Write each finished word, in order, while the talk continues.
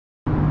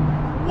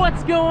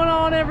What's going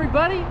on,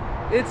 everybody?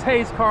 It's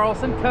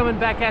Haze.Carlson coming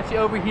back at you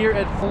over here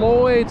at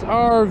Floyd's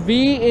RV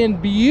in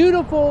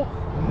beautiful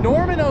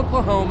Norman,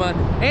 Oklahoma.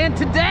 And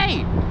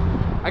today,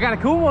 I got a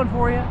cool one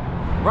for you.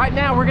 Right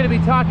now, we're going to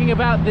be talking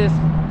about this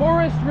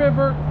Forest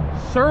River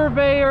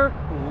Surveyor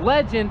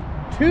Legend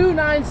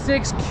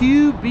 296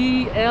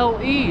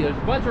 QBLE. There's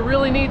a bunch of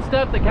really neat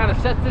stuff that kind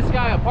of sets this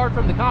guy apart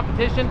from the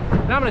competition.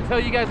 And I'm going to tell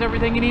you guys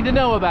everything you need to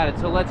know about it.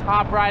 So let's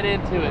hop right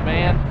into it,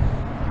 man.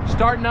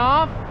 Starting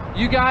off,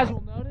 you guys will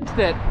notice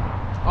that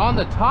on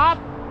the top,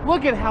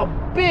 look at how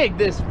big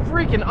this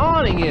freaking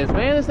awning is,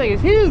 man. This thing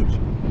is huge.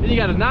 Then you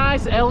got a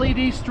nice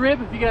LED strip,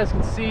 if you guys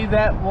can see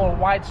that little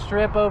white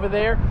strip over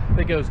there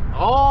that goes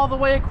all the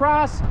way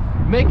across,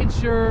 making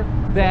sure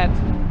that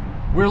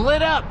we're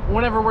lit up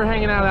whenever we're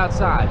hanging out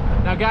outside.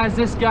 Now guys,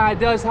 this guy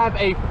does have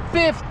a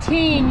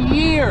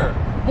 15-year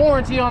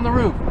warranty on the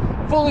roof,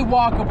 fully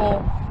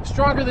walkable,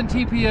 stronger than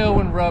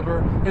TPO and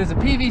rubber. It is a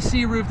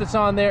PVC roof that's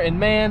on there, and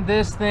man,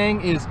 this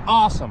thing is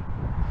awesome.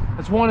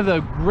 That's one of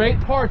the great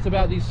parts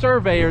about these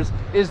Surveyors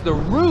is the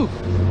roof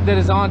that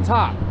is on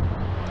top.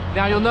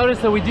 Now you'll notice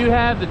that we do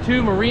have the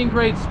two marine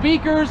grade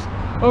speakers.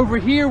 Over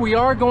here we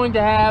are going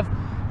to have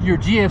your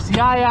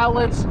GFCI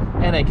outlets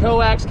and a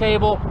coax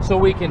cable so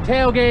we can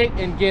tailgate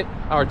and get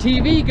our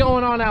TV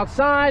going on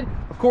outside.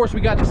 Of course, we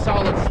got the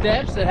solid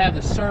steps that have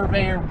the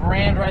Surveyor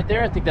brand right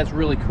there. I think that's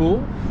really cool.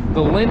 The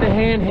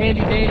Lindahan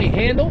handy dandy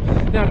handle.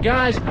 Now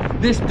guys,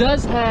 this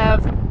does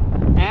have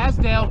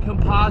Azdel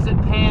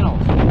composite panels.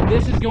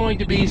 This is going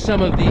to be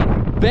some of the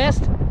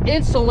best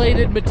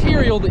insulated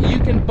material that you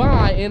can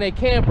buy in a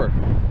camper.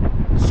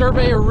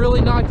 Surveyor really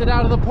knocked it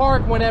out of the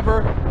park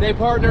whenever they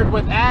partnered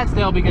with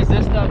Azdel, because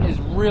this stuff is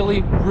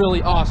really,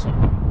 really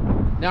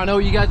awesome. Now I know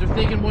what you guys are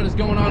thinking, what is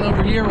going on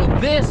over here? Well,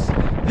 this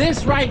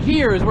right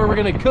here is where we're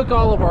going to cook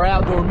all of our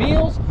outdoor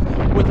meals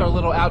with our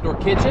little outdoor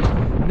kitchen.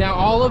 Now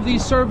all of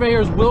these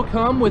Surveyors will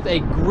come with a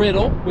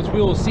griddle, which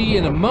we will see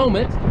in a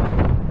moment.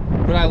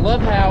 But I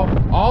love how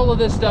all of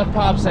this stuff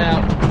pops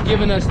out,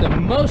 giving us the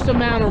most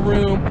amount of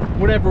room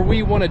whenever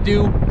we want to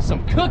do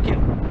some cooking.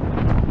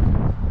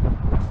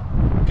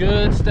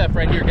 Good stuff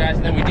right here, guys.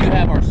 And then we do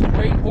have our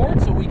spray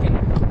port so we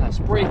can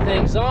spray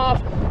things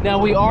off.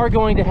 Now we are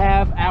going to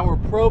have our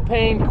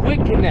propane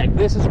quick connect.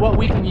 This is what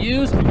we can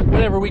use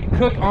whenever we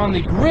cook on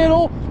the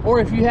griddle, or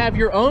if you have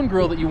your own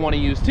grill that you want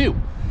to use too.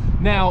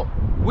 Now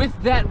with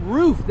that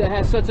roof that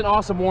has such an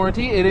awesome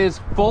warranty, it is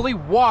fully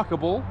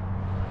walkable.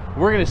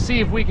 We're going to see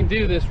if we can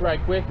do this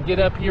right quick and get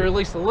up here at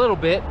least a little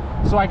bit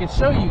so I can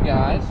show you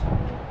guys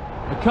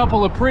a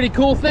couple of pretty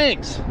cool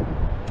things.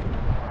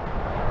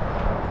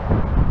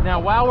 Now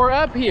while we're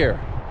up here,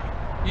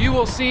 you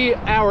will see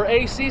our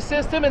AC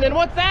system, and then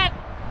what's that?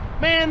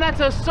 Man, that's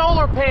a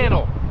solar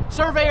panel.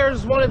 Surveyor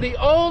is one of the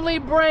only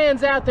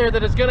brands out there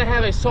that is going to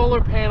have a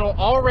solar panel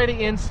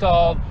already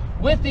installed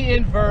with the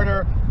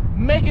inverter,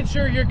 making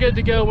sure you're good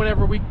to go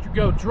whenever we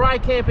go dry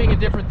camping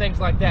and different things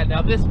like that.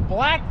 Now this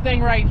black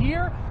thing right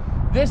here,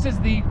 this is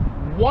the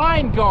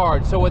wine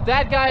guard. So what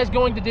that guy is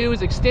going to do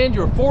is extend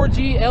your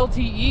 4G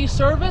LTE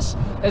service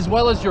as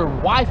well as your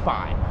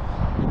Wi-Fi.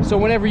 So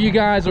whenever you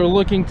guys are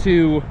looking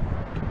to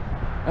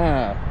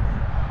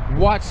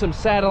watch some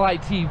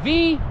satellite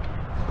TV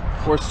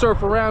or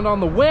surf around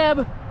on the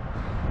web,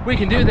 we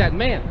can do that.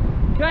 Man,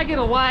 can I get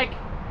a like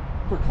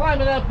for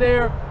climbing up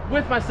there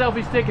with my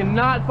selfie stick and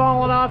not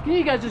falling off? Can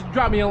you guys just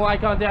drop me a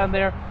like on down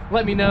there?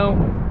 Let me know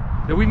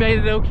that we made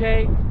it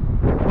okay.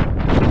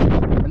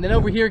 And then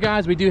over here,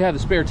 guys, we do have the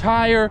spare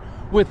tire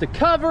with the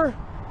cover.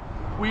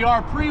 We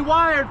are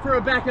pre-wired for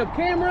a backup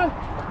camera.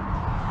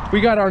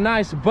 We got our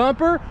nice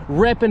bumper,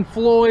 repping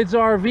Floyd's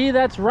RV.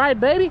 That's right,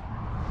 baby.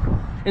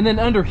 And then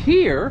under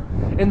here,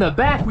 in the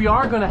back, we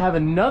are going to have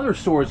another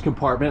storage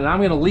compartment, and I'm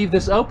going to leave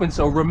this open.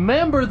 So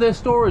remember this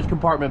storage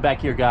compartment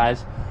back here,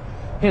 guys.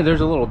 Hey,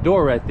 there's a little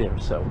door right there.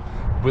 So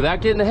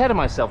without getting ahead of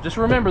myself, just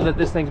remember that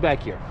this thing's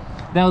back here.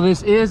 Now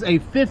this is a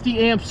 50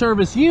 amp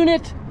service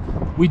unit.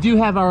 We do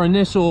have our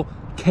initial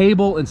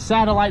cable and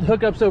satellite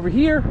hookups over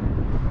here.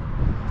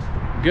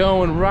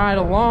 Going right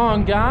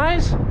along,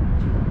 guys.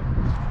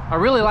 I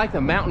really like the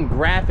mountain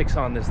graphics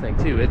on this thing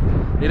too.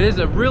 It is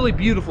a really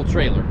beautiful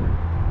trailer.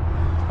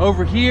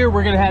 Over here,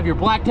 we're gonna have your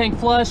black tank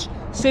flush,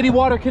 city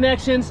water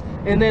connections,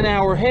 and then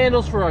our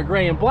handles for our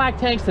gray and black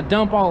tanks to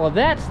dump all of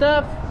that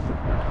stuff.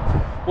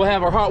 We'll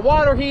have our hot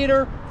water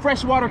heater,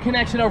 fresh water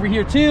connection over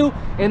here too,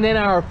 and then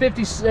our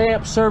 50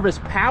 amp service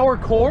power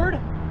cord.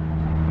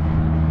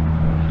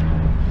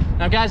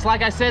 Now guys,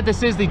 like I said,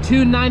 this is the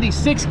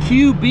 296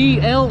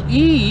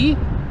 QBLE,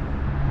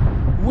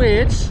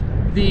 which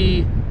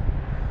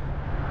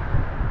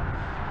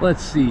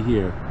let's see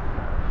here,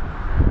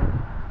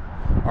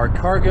 our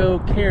cargo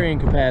carrying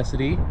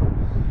capacity,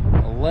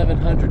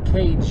 1100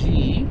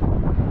 kg.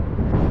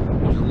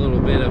 There's a little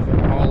bit of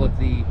all of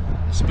the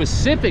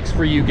specifics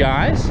for you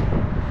guys.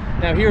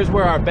 Now here's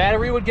where our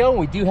battery would go.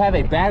 We do have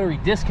a battery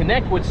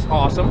disconnect, which is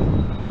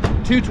awesome.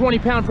 Two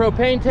 20-pound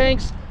propane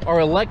tanks, our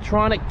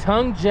electronic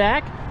tongue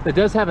jack that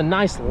does have a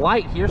nice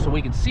light here so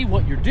we can see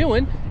what you're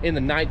doing in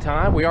the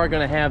nighttime. We are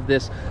going to have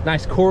this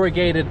nice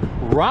corrugated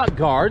rock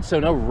guard, so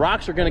no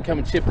rocks are going to come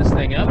and chip this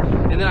thing up.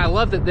 And then I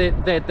love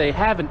that they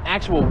have an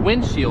actual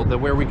windshield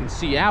where we can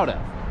see out of.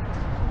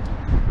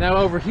 Now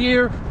over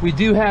here, we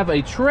do have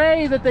a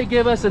tray that they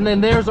give us, and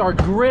then there's our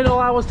griddle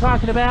I was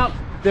talking about.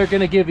 They're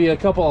going to give you a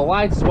couple of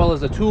lights as well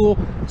as a tool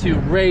to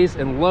raise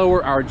and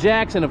lower our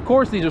jacks. And of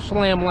course, these are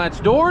slam latch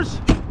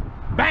doors.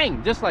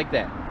 Bang, just like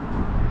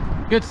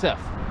that. Good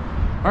stuff.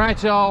 All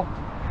right, y'all.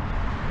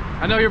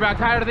 I know you're about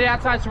tired of the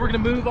outside, so we're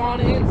going to move on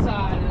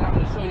inside, and I'm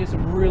going to show you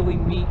some really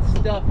neat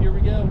stuff. Here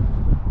we go.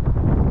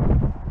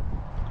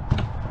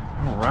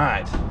 All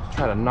right.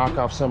 Try to knock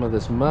off some of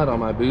this mud on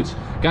my boots.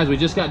 Guys, we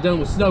just got done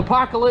with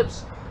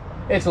snowpocalypse.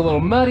 It's a little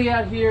muddy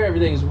out here.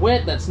 Everything's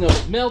wet. That snow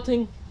is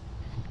melting.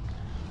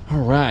 All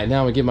right,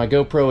 now I'm gonna give my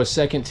GoPro a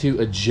second to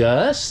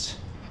adjust.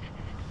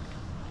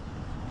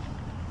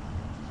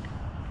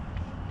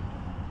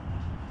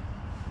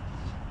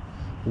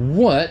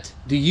 What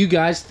do you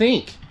guys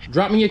think?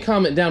 Drop me a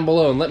comment down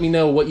below and let me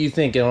know what you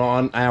think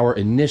on our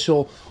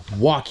initial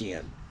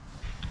walk-in.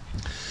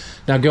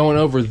 Now going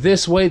over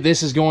this way,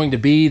 this is going to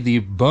be the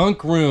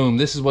bunk room.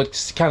 This is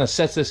what kind of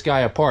sets this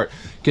guy apart,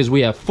 because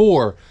we have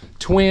 4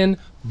 twin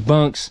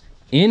bunks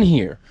in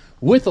here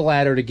with a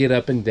ladder to get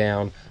up and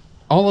down.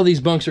 All of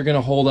these bunks are going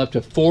to hold up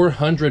to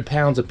 400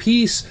 pounds a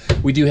piece.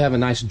 We do have a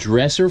nice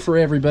dresser for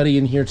everybody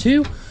in here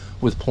too,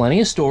 with plenty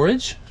of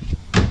storage.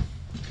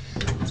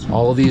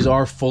 All of these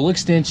are full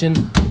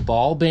extension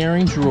ball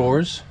bearing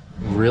drawers.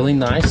 Really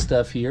nice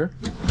stuff here.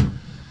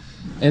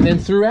 And then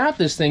throughout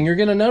this thing, you're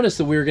going to notice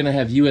that we're going to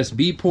have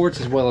USB ports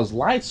as well as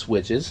light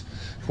switches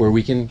where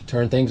we can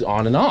turn things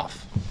on and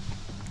off.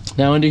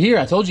 Now under here,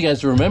 I told you guys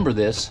to remember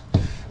this.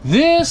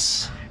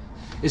 This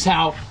is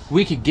how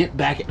we could get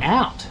back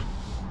out.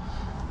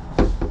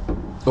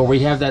 Or we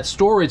have that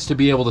storage to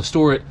be able to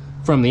store it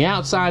from the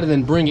outside and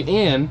then bring it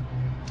in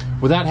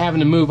without having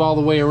to move all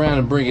the way around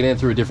and bring it in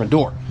through a different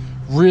door.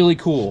 Really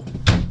cool.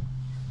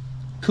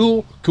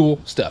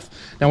 Cool stuff.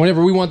 Now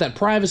whenever we want that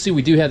privacy,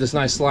 we do have this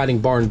nice sliding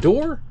barn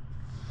door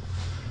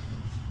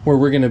where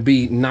we're going to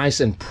be nice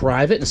and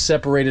private and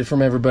separated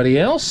from everybody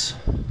else.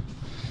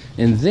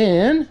 And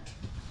then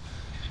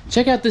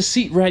check out this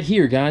seat right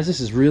here, guys.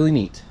 This is really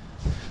neat.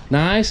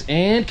 Nice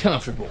and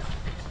comfortable.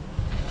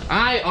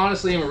 I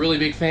honestly am a really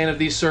big fan of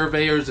these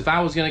Surveyors. If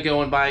I was going to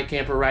go and buy a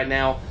camper right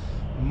now,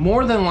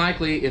 more than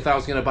likely, if I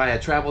was going to buy a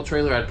travel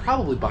trailer, I'd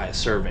probably buy a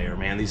Surveyor,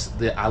 man.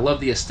 I love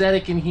the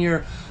aesthetic in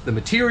here, the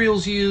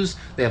materials used,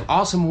 they have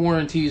awesome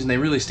warranties, and they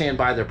really stand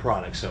by their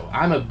products. So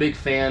I'm a big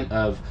fan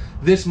of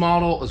this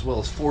model as well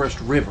as Forest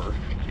River.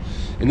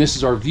 And this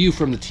is our view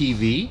from the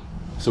TV.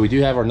 So we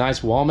do have our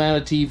nice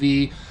wall-mounted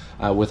TV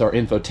with our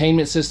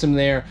infotainment system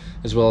there,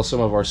 as well as some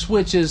of our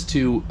switches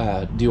to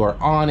do our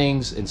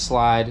awnings and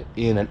slide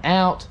in and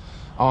out,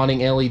 awning,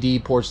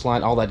 LED, porch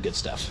line, all that good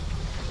stuff.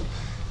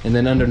 And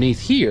then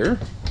underneath here,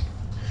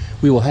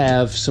 we will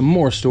have some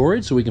more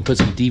storage so we can put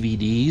some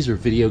DVDs or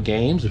video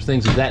games or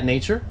things of that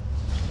nature.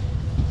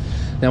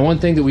 Now, one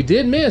thing that we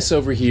did miss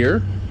over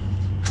here,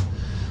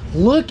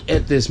 look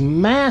at this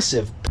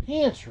massive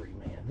pantry,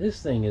 man.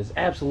 This thing is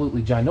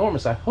absolutely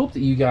ginormous. I hope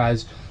that you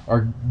guys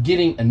are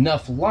getting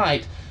enough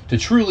light to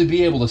truly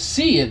be able to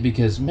see it,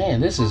 because, man,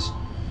 this is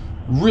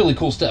really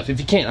cool stuff. If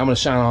you can't, I'm going to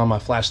shine on my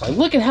flashlight.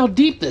 Look at how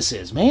deep this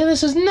is, man.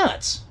 This is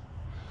nuts.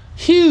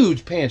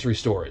 Huge pantry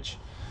storage.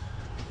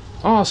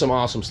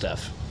 Awesome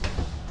stuff.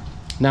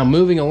 Now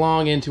moving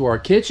along into our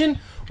kitchen,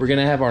 we're going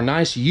to have our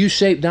nice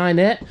U-shaped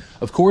dinette.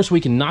 Of course, we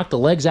can knock the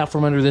legs out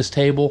from under this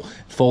table,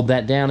 fold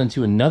that down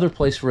into another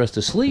place for us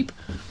to sleep.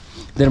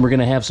 Then we're going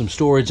to have some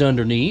storage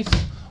underneath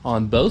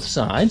on both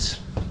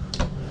sides.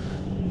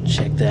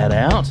 Check that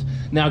out.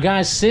 Now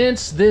guys,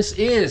 since this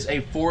is a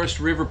Forest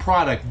River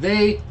product,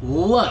 they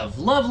love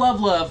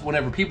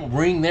whenever people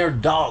bring their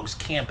dogs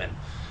camping.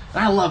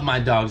 I love my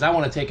dogs. I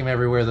want to take them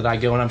everywhere that I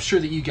go, and I'm sure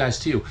that you guys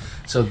too.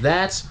 So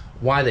that's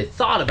why they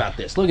thought about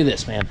this. Look at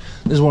this, man.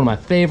 This is one of my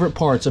favorite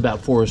parts about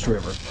Forest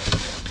River,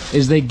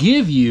 is they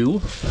give you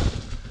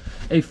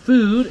a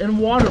food and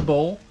water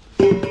bowl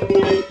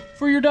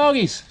for your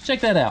doggies.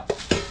 Check that out.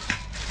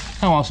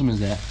 How awesome is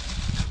that?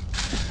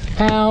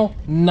 How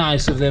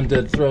nice of them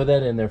to throw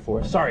that in there for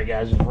us. Sorry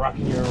guys, just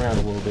rocking you around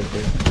a little bit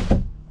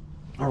there.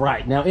 All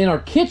right, now in our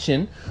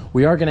kitchen,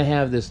 we are going to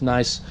have this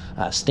nice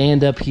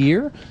stand up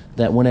here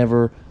that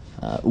whenever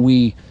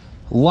we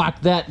lock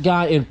that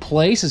guy in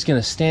place, it's going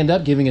to stand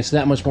up, giving us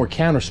that much more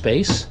counter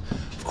space.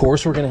 Of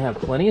course, we're going to have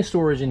plenty of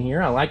storage in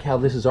here. I like how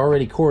this is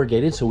already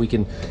corrugated so we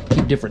can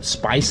keep different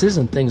spices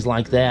and things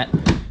like that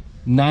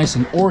nice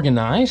and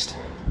organized.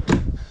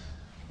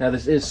 Now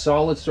this is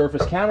solid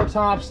surface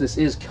countertops. This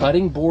is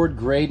cutting board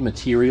grade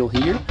material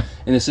here.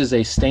 And this is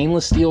a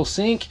stainless steel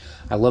sink.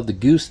 I love the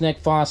gooseneck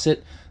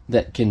faucet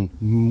that can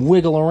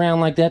wiggle around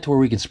like that to where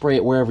we can spray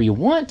it wherever you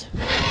want.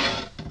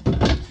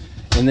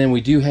 And then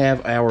we do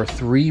have our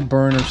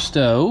 3-burner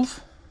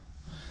stove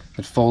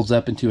that folds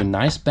up into a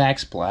nice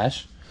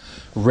backsplash.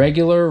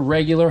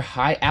 Regular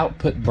high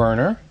output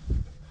burner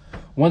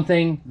One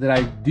thing that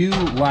I do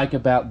like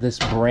about this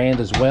brand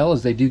as well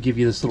is they do give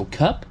you this little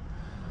cup,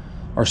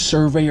 our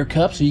Surveyor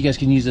cup, so you guys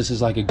can use this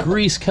as like a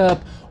grease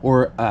cup,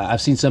 or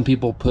I've seen some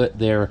people put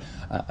their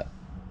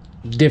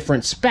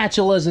different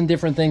spatulas and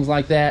different things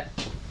like that.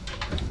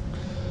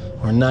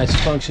 Our nice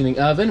functioning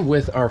oven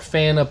with our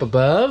fan up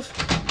above,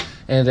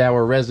 and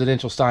our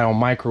residential style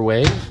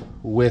microwave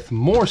with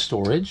more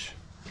storage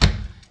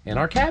in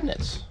our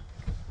cabinets.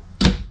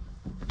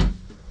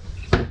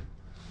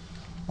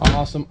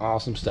 Awesome,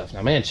 awesome stuff.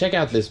 Now, man, check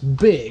out this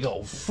big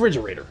old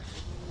refrigerator.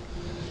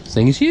 This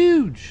thing is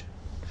huge.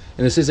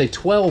 And this is a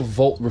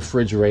 12-volt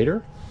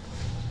refrigerator.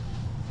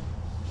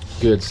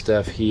 Good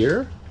stuff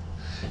here.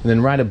 And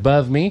then right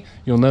above me,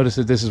 you'll notice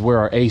that this is where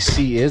our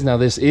AC is. Now,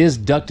 this is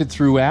ducted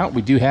throughout.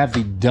 We do have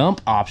the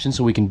dump option,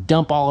 so we can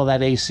dump all of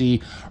that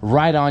AC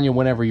right on you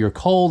whenever you're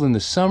cold in the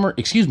summer.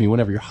 Excuse me,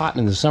 whenever you're hot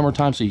in the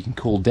summertime, so you can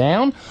cool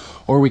down.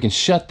 Or we can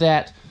shut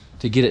that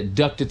to get it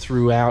ducted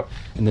throughout.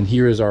 And then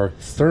here is our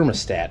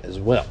thermostat as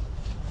well.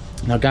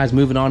 Now, guys,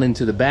 moving on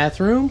into the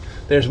bathroom,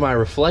 there's my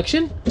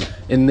reflection.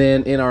 And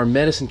then in our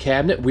medicine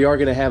cabinet, we are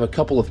going to have a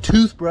couple of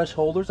toothbrush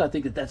holders. I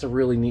think that that's a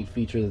really neat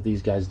feature that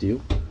these guys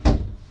do.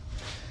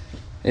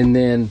 And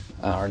then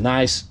our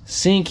nice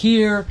sink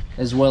here,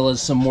 as well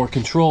as some more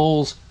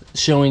controls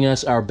showing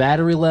us our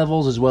battery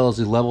levels as well as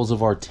the levels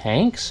of our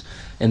tanks.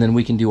 And then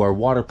we can do our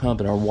water pump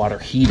and our water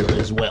heater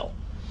as well.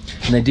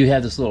 And they do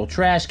have this little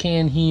trash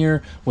can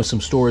here with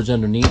some storage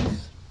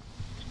underneath.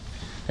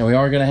 And we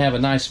are going to have a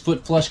nice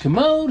foot flush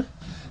commode.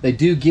 They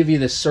do give you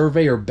this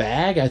Surveyor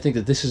bag. I think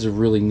that this is a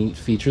really neat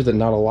feature that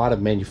not a lot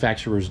of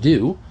manufacturers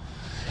do.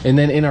 And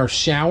then in our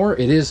shower,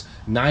 it is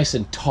nice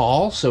and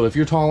tall. So if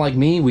you're tall like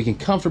me, we can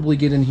comfortably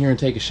get in here and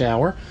take a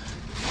shower.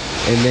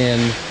 And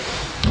then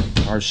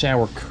our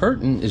shower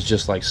curtain is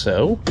just like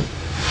so.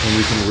 And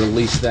we can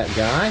release that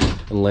guy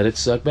and let it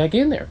suck back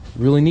in there.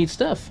 Really neat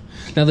stuff.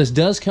 Now, this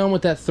does come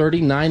with that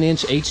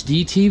 39-inch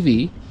HD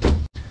TV.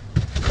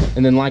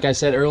 And then, like I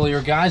said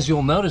earlier, guys,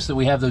 you'll notice that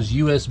we have those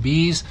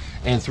USBs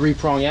and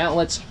 3-prong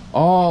outlets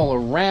all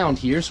around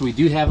here. So we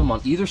do have them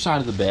on either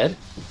side of the bed.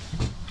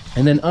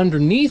 And then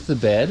underneath the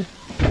bed,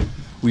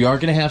 we are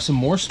going to have some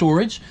more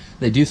storage.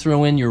 They do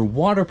throw in your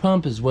water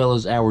pump as well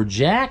as our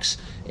jacks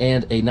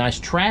and a nice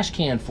trash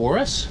can for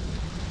us.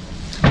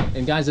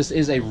 And guys, this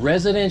is a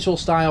residential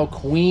style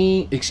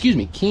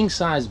king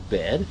size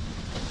bed.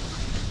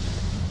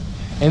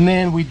 And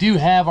then we do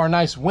have our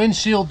nice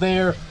windshield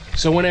there.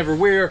 So whenever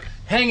we're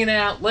hanging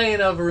out,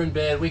 laying over in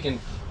bed, we can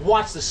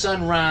watch the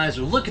sunrise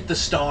or look at the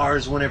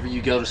stars whenever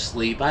you go to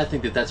sleep. I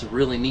think that that's a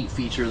really neat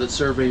feature that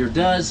Surveyor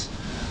does.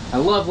 I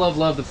love, love,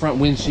 love the front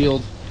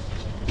windshield.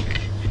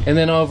 And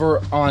then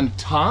over on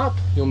top,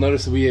 you'll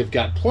notice that we have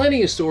got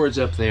plenty of storage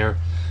up there,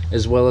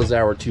 as well as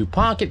our 2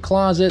 pocket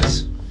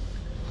closets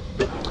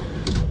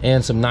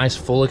and some nice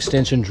full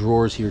extension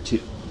drawers here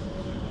too.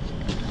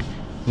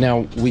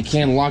 Now, we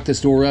can lock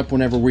this door up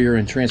whenever we are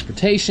in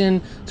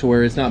transportation to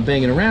where it's not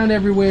banging around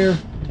everywhere,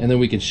 and then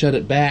we can shut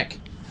it back,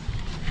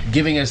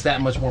 giving us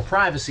that much more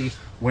privacy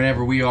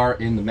whenever we are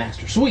in the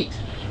master suite.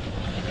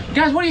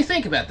 Guys, what do you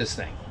think about this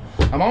thing?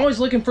 I'm always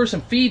looking for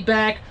some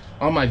feedback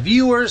on my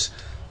viewers.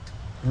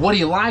 What do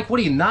you like? What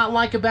do you not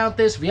like about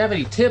this? If you have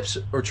any tips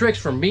or tricks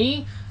from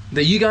me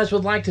that you guys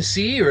would like to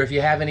see, or if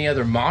you have any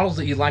other models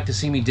that you'd like to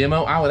see me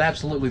demo, I would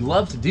absolutely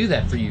love to do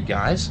that for you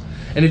guys.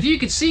 And if you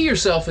could see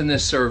yourself in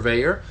this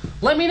Surveyor,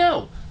 let me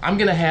know. I'm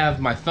gonna have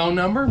my phone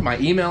number, my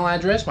email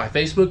address, my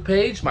Facebook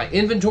page, my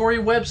inventory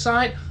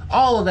website,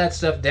 all of that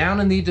stuff down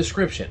in the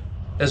description,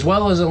 as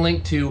well as a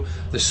link to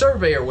the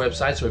Surveyor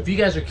website. So if you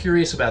guys are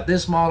curious about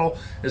this model,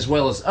 as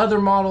well as other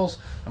models,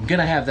 I'm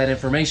gonna have that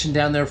information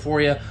down there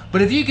for you.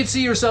 But if you could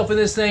see yourself in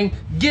this thing,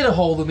 get a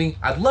hold of me.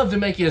 I'd love to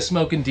make you a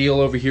smoking deal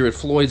over here at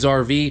Floyd's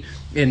RV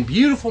in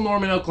beautiful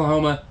Norman,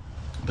 Oklahoma.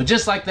 But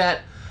just like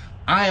that,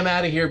 I am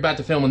out of here, about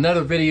to film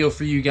another video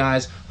for you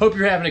guys. Hope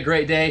you're having a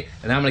great day,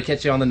 and I'm gonna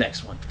catch you on the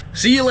next one.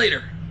 See you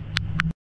later.